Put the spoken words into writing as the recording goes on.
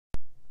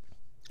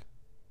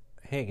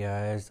Hey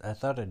guys, I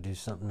thought I'd do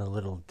something a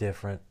little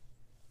different.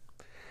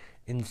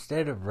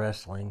 Instead of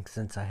wrestling,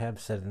 since I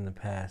have said in the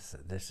past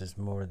that this is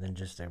more than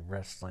just a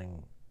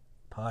wrestling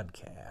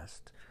podcast,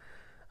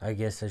 I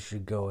guess I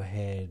should go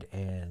ahead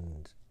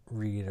and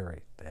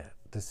reiterate that.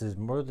 This is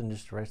more than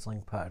just a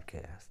wrestling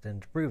podcast.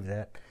 And to prove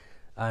that,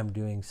 I'm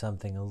doing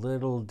something a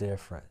little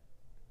different.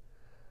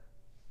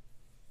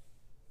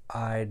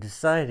 I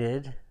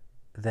decided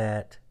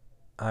that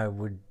I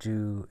would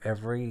do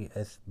every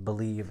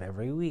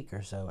week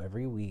or so,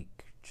 every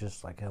week,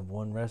 just like have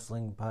one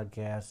wrestling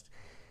podcast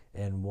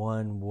and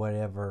one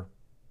whatever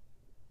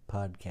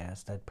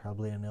podcast. I'd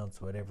probably announce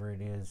whatever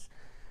it is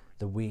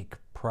the week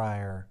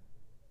prior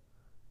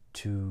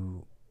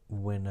to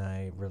when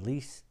I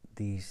release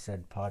the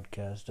said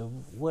podcast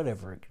of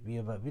whatever. It could be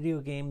about video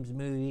games,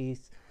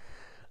 movies,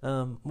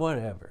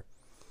 whatever.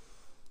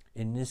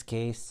 In this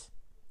case,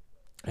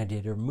 I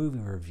did a movie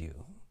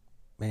review.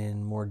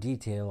 In more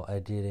detail, I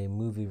did a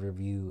movie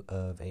review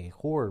of a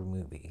horror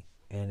movie,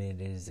 and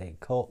it is a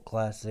cult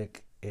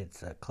classic.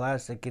 It's a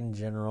classic in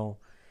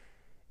general.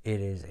 It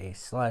is a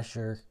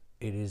slasher.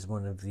 It is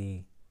one of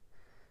the,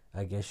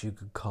 I guess you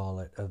could call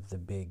it, of the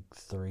big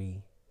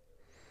three.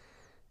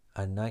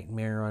 A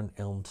Nightmare on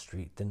Elm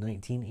Street, the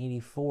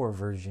 1984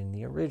 version,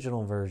 the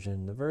original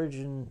version,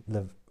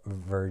 the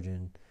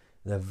version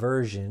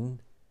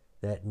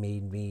that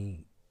made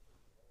me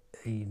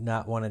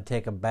not want to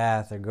take a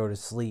bath or go to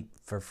sleep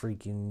for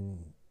freaking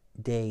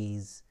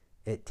days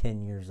at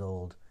 10 years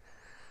old.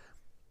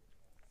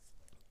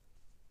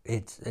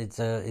 It's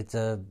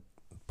a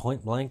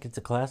point blank, it's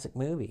a classic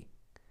movie.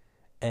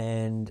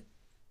 And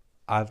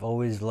I've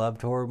always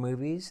loved horror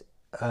movies.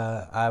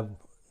 I've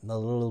a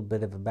little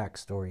bit of a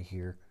backstory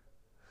here.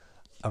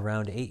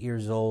 Around 8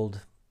 years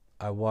old,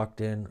 I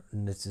walked in,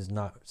 and this is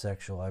not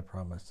sexual, I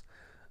promise.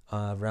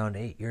 Around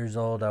 8 years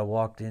old, I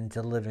walked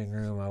into the living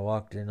room. I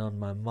walked in on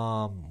my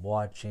mom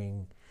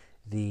watching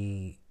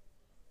the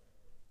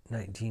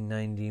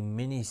 1990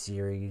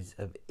 miniseries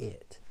of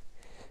It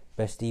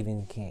by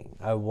Stephen King.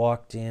 I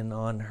walked in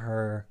on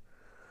her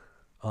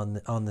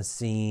on the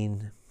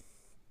scene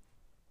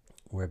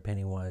where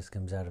Pennywise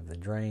comes out of the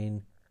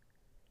drain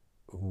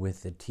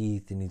with the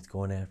teeth, and he's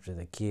going after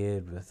the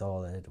kid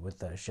with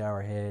the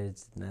shower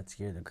heads, and that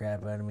scared the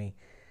crap out of me.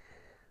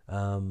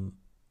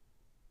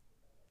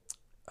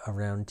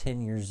 Around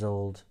 10 years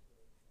old,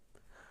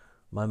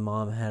 my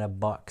mom had a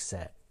box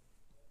set,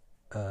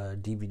 a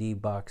DVD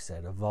box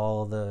set of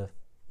all the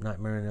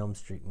Nightmare on Elm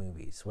Street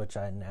movies, which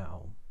I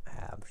now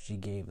have. She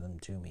gave them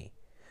to me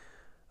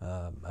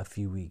a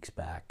few weeks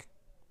back,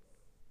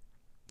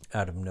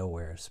 out of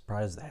nowhere.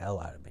 Surprised the hell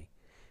out of me.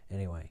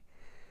 Anyway,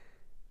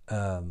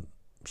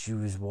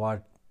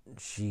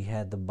 she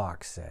had the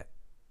box set,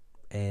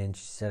 and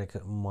she said I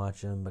couldn't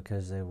watch them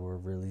because they were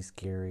really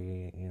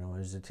scary.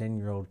 As a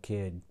 10-year-old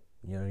kid,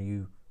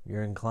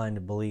 you're inclined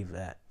to believe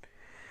that.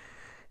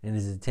 And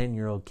as a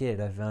 10-year-old kid,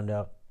 I found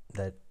out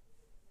that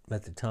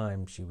at the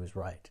time she was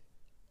right.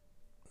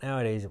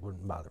 Nowadays, it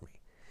wouldn't bother me.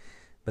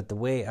 But the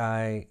way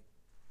I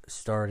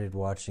started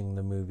watching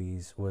the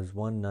movies was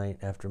one night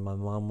after my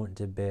mom went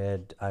to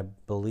bed. I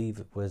believe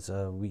it was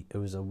a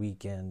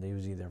weekend. It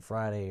was either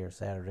Friday or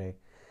Saturday.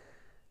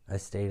 I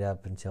stayed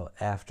up until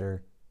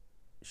after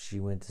she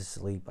went to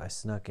sleep. I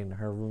snuck into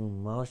her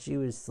room while she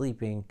was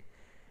sleeping.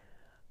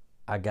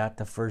 I got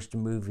the first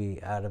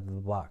movie out of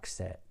the box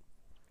set,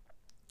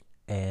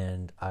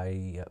 and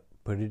I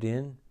put it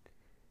in,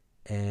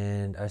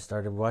 and I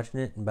started watching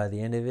it, and by the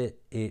end of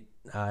it,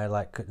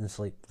 I couldn't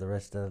sleep the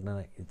rest of the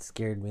night. It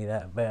scared me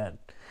that bad.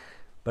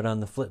 But on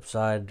the flip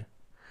side,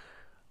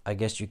 I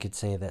guess you could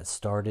say that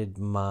started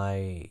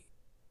my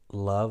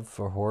love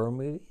for horror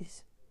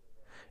movies.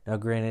 Now,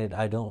 granted,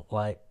 I don't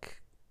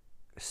like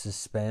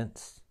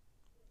suspense.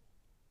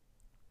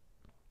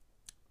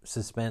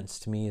 Suspense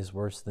to me is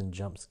worse than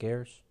jump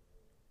scares.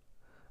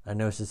 I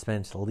know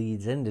suspense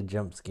leads into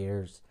jump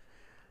scares,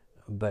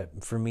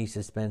 but for me,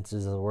 suspense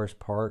is the worst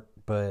part.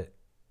 But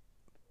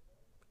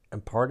a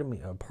part of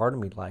me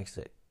likes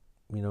it.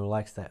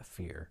 Likes that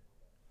fear.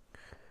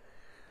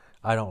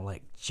 I don't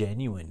like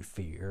genuine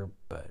fear,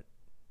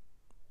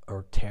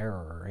 or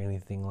terror or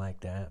anything like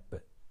that.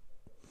 But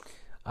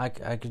I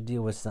could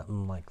deal with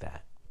something like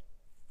that.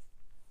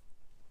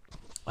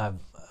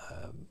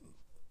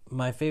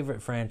 My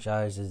favorite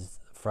franchise is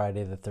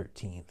Friday the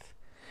 13th.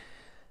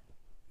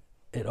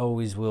 It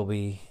always will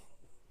be,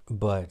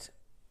 but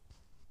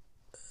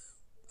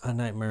A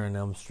Nightmare on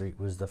Elm Street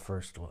was the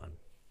first one.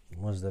 It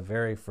was the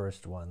very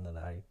first one that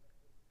I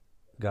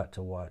got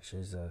to watch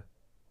as a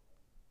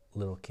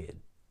little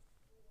kid.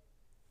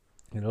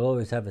 It'll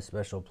always have a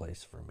special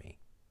place for me.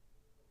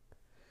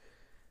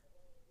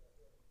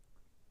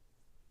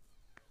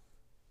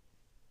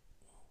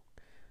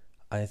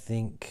 I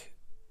think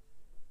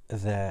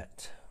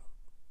that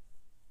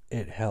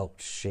it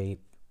helped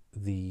shape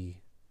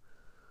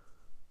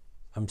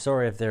I'm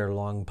sorry if there are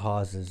long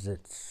pauses.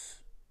 It's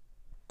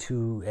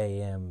 2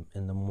 a.m.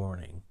 in the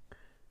morning.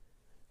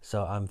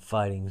 So I'm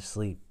fighting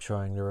sleep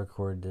trying to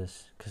record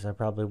this because I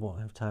probably won't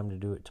have time to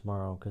do it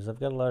tomorrow because I've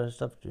got a lot of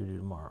stuff to do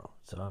tomorrow.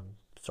 So I'm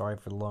sorry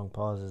for the long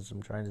pauses.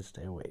 I'm trying to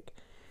stay awake.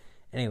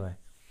 Anyway,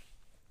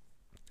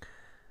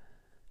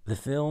 the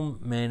film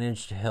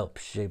managed to help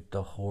shape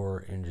the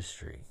horror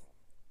industry,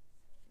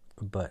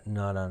 but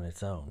not on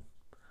its own.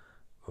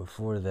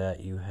 Before that,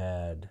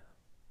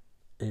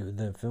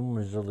 the film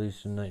was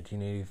released in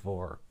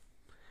 1984.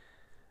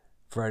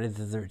 Friday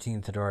the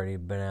 13th had already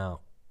been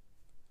out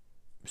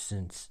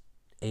since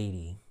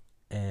 80,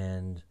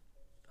 and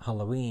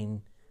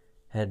Halloween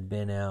had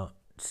been out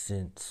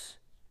since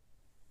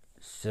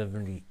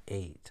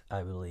 78,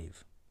 I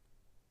believe.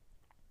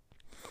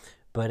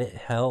 But it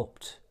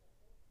helped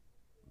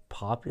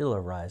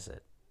popularize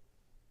it.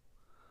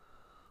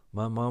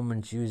 My mom,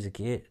 when she was a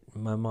kid,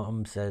 my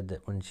mom said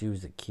that when she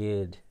was a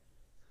kid,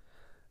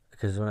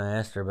 because when I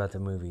asked her about the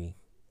movie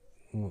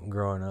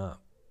growing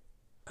up,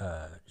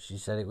 she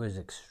said it was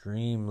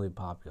extremely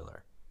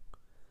popular.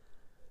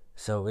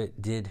 So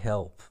it did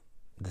help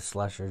the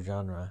slasher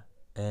genre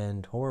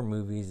and horror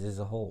movies as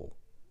a whole.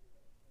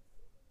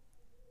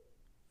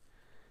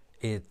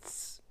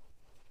 It's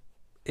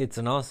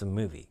an awesome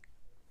movie.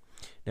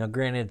 Now,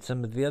 granted,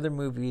 some of the other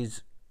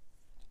movies,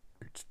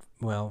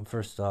 well,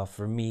 first off,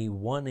 for me,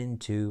 1 and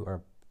 2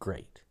 are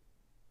great.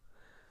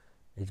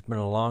 It's been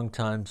a long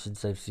time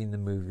since I've seen the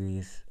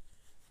movies.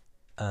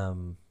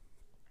 1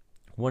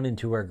 and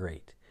 2 are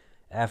great.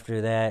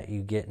 After that,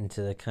 you get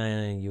into the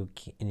kind of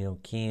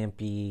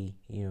campy,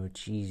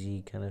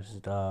 cheesy kind of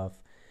stuff,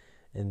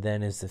 and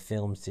then as the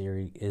film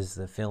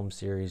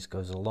series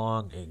goes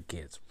along, it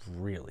gets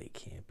really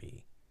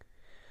campy.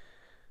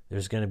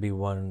 There's going to be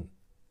one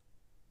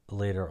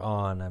later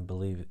on. I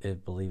believe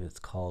it's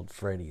called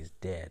Freddy's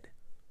Dead.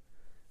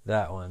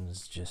 That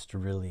one's just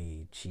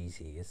really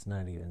cheesy. It's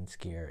not even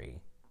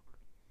scary.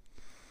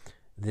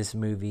 This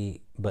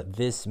movie, on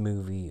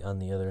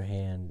the other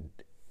hand,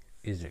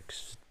 is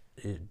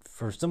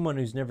for someone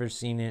who's never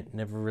seen it,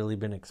 never really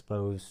been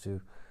exposed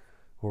to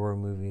horror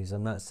movies.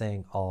 I'm not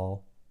saying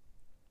all,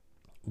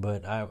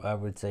 but I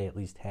would say at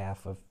least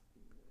half of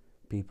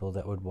people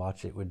that would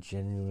watch it would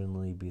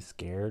genuinely be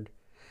scared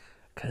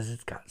because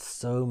it's got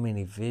so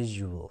many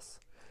visuals.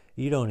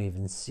 You don't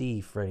even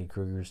see Freddy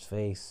Krueger's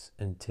face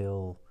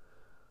until,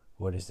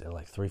 what is it,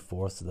 like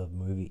 3/4 of the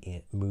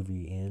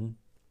movie in.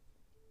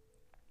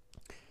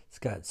 It's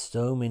got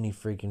so many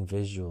freaking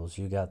visuals.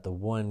 You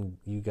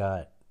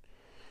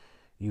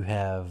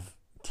have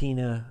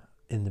Tina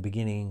in the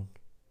beginning.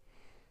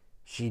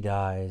 She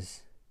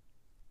dies,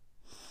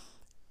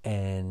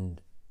 and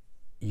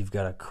you've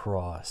got a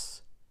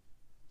cross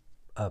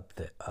up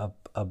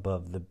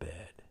above the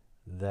bed.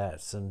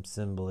 That's some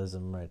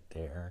symbolism right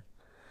there.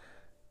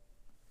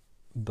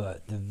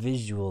 But the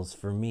visuals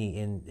for me,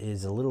 and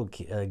as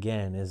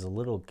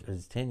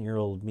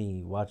 10-year-old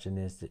me watching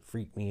this, it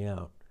freaked me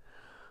out.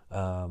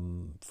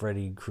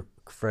 Freddy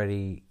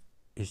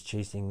is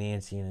chasing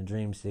Nancy in a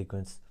dream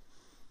sequence,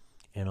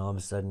 and all of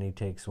a sudden he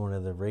takes one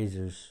of the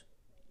razors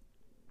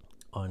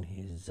on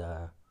his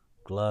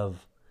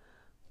glove,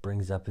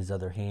 brings up his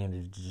other hand,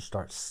 and just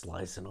starts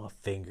slicing off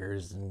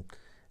fingers, and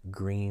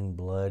green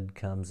blood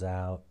comes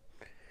out.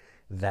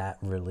 That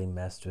really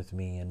messed with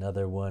me.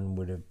 Another one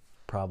would have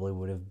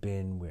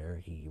been where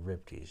he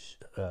ripped his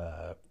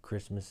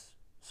Christmas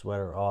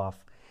sweater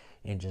off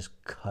and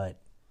just cut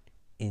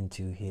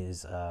into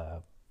his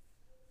not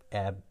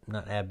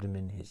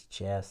abdomen, his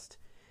chest,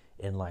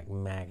 and like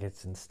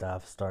maggots and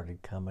stuff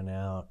started coming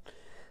out.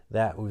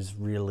 That was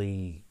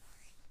really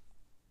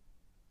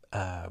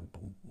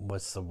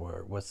what's the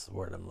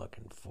word I'm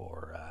looking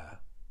for?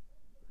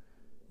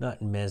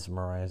 Not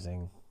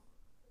mesmerizing.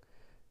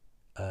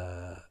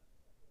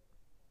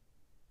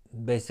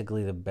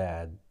 Basically the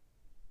bad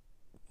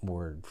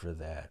word for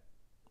that.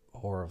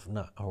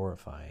 Not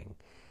horrifying.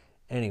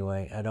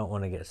 Anyway, I don't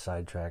want to get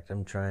sidetracked.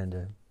 I'm trying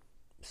to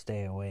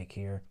stay awake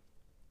here.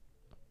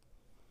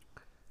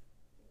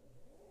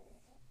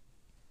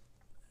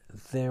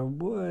 There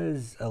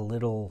was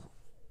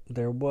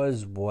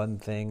one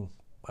thing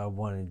I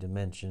wanted to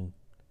mention.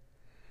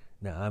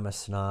 Now, I'm a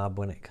snob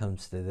when it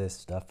comes to this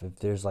stuff. If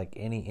there's like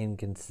any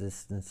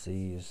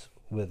inconsistencies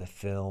with a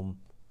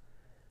film,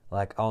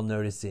 like I'll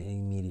notice it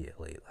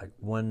immediately. Like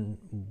one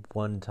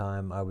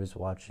time I was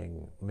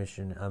watching a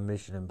Mission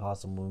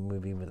Impossible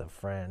movie with a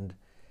friend,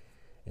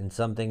 and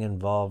something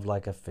involved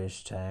like a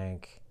fish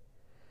tank,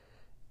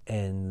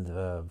 and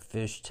the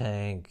fish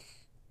tank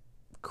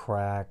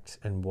cracked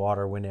and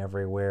water went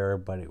everywhere,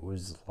 but it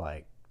was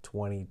like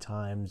 20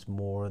 times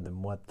more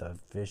than what the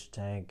fish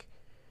tank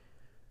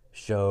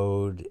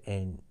showed,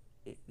 and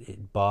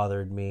it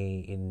bothered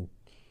me, and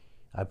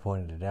I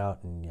pointed it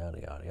out, and yada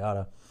yada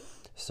yada.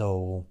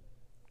 So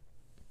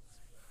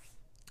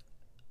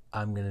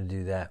I'm going to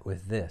do that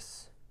with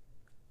this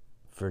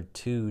for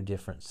 2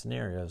 different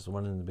scenarios,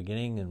 one in the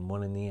beginning and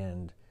one in the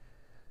end.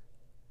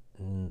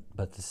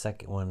 But the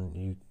second one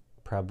you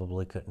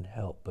probably couldn't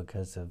help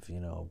because of,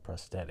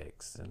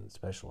 prosthetics and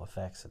special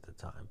effects at the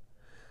time.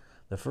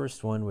 The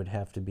first one would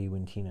have to be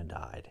when Tina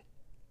died.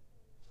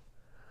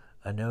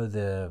 I know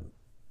the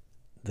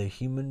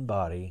human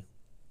body.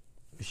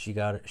 She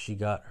basically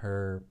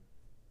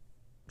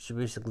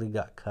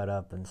got cut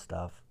up and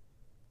stuff.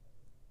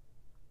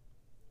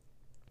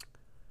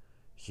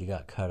 She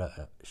got cut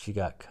up. She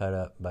got cut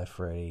up by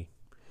Freddy.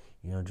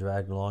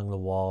 Dragged along the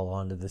wall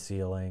onto the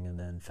ceiling and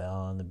then fell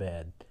on the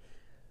bed.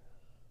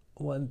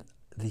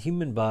 The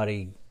human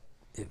body,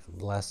 if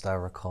last I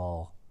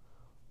recall,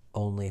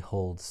 only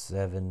holds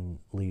 7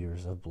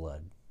 liters of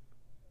blood.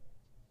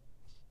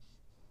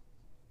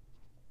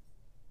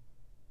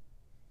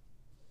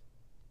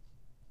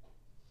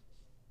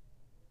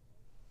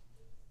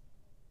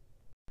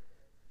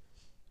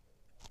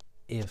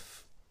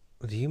 If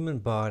the human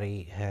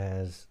body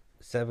has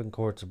 7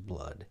 quarts of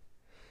blood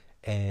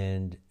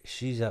and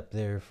she's up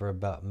there for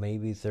about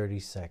maybe 30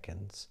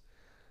 seconds,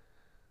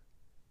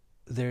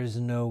 there's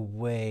no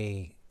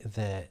way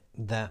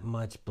that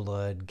much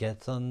blood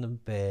gets on the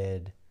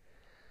bed.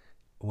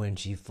 When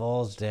she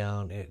falls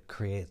down, it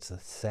creates the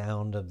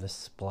sound of the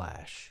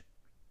splash,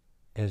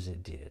 as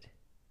it did.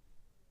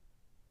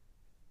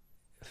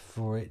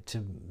 For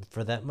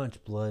that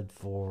much blood,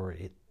 for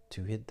it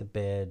to hit the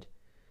bed,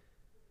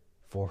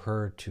 for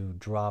her to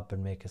drop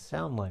and make a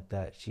sound like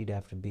that, she'd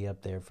have to be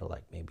up there for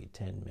like maybe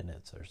 10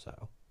 minutes or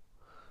so,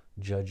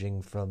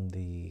 judging from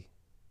the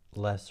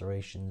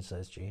lacerations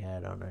that she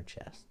had on her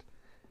chest.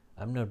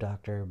 I'm no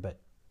doctor, but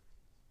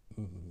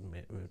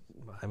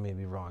I may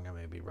be wrong, I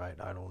may be right,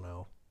 I don't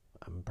know.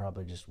 I'm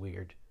probably just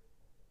weird.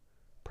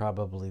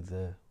 Probably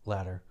the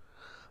latter.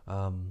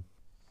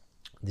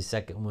 The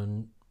second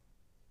one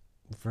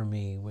for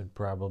me would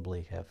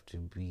probably have to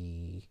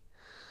be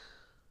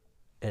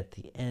at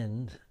the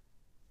end.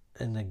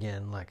 And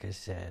again, like I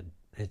said,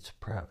 it's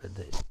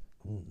probably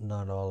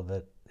not all of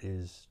it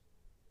is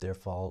their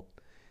fault.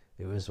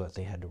 It was what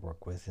they had to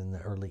work with in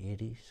the early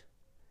 80s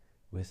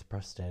with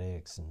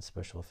prosthetics and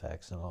special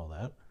effects and all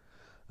that.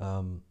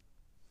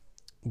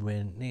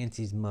 When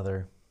Nancy's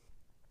mother,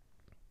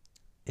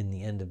 in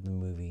the end of the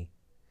movie,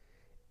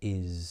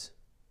 is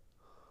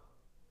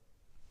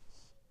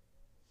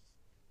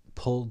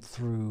pulled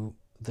through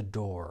the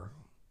door,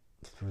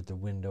 through the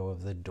window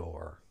of the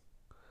door,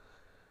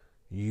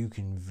 you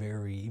can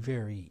very,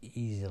 very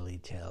easily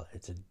tell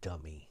it's a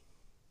dummy.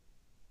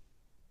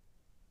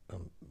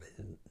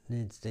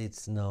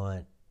 It's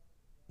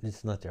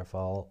not their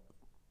fault.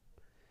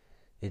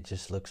 It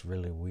just looks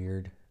really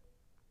weird.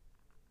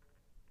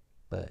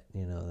 But,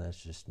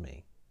 that's just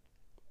me.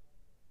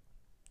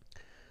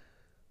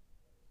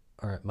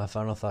 Alright, my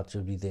final thoughts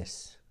would be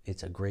this.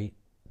 It's a great,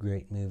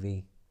 great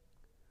movie.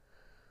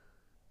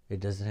 It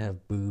doesn't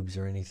have boobs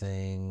or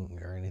anything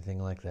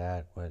like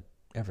that, but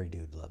every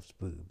dude loves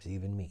boobs,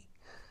 even me.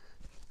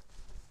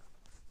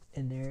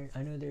 And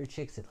I know there are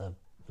chicks that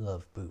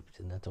love boobs,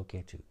 and that's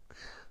okay too.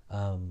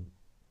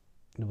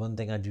 The one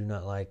thing I do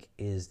not like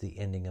is the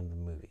ending of the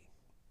movie.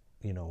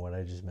 What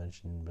I just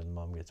mentioned, when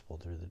mom gets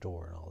pulled through the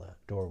door and all that,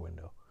 door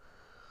window.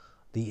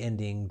 The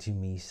ending to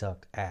me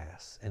sucked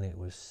ass, and it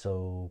was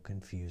so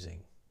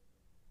confusing.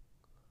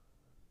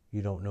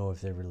 You don't know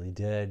if they're really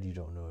dead, you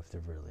don't know if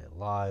they're really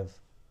alive.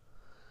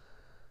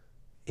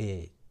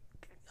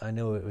 I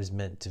know it was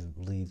meant to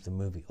leave the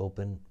movie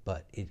open,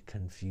 but it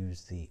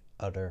confused the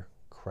utter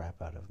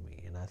crap out of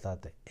me, and I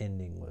thought the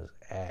ending was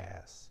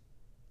ass.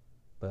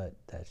 But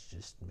that's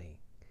just me.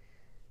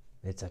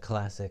 It's a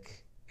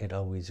classic. It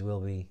always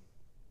will be.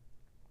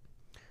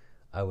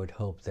 I would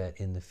hope that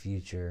in the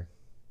future,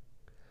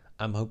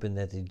 I'm hoping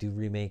that they do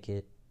remake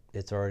it.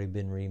 It's already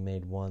been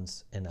remade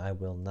once, and I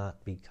will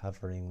not be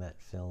covering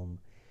that film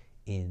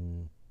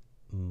in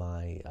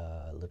my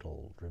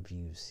little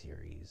review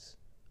series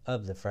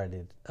of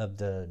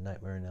the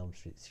Nightmare on Elm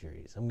Street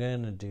series. I'm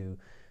going to do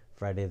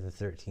Friday the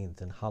 13th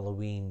and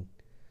Halloween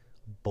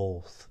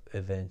both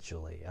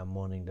eventually. I'm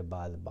wanting to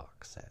buy the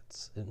box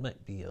sets. It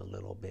might be a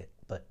little bit,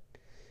 but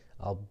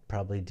I'll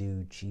probably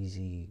do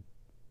cheesy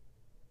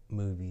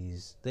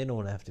movies. They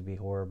don't have to be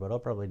horror, but I'll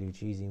probably do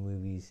cheesy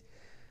movies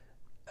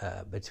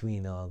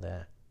between all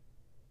that.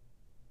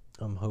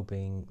 I'm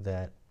hoping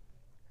that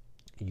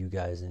you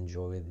guys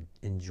enjoy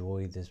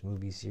this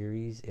movie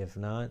series. If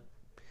not,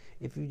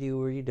 if you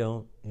do or you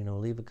don't,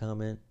 leave a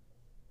comment,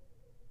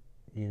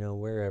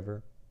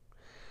 wherever.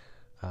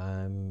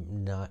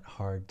 I'm not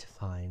hard to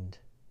find.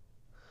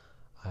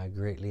 I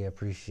greatly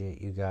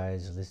appreciate you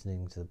guys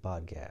listening to the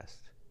podcast.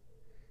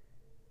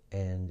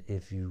 And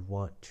if you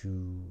want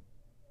to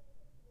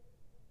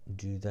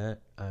do that,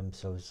 I'm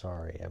so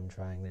sorry. I'm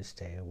trying to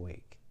stay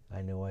awake.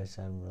 I know I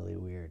sound really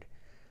weird.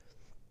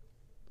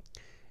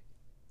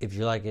 If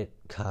you like it,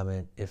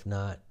 comment. If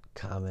not,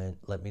 comment.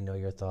 Let me know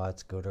your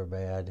thoughts, good or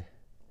bad.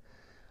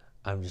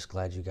 I'm just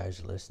glad you guys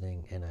are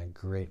listening, and I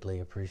greatly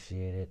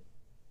appreciate it.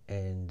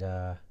 And,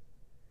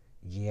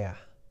 yeah.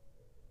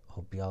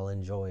 Hope y'all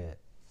enjoy it.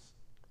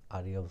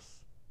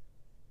 Adios.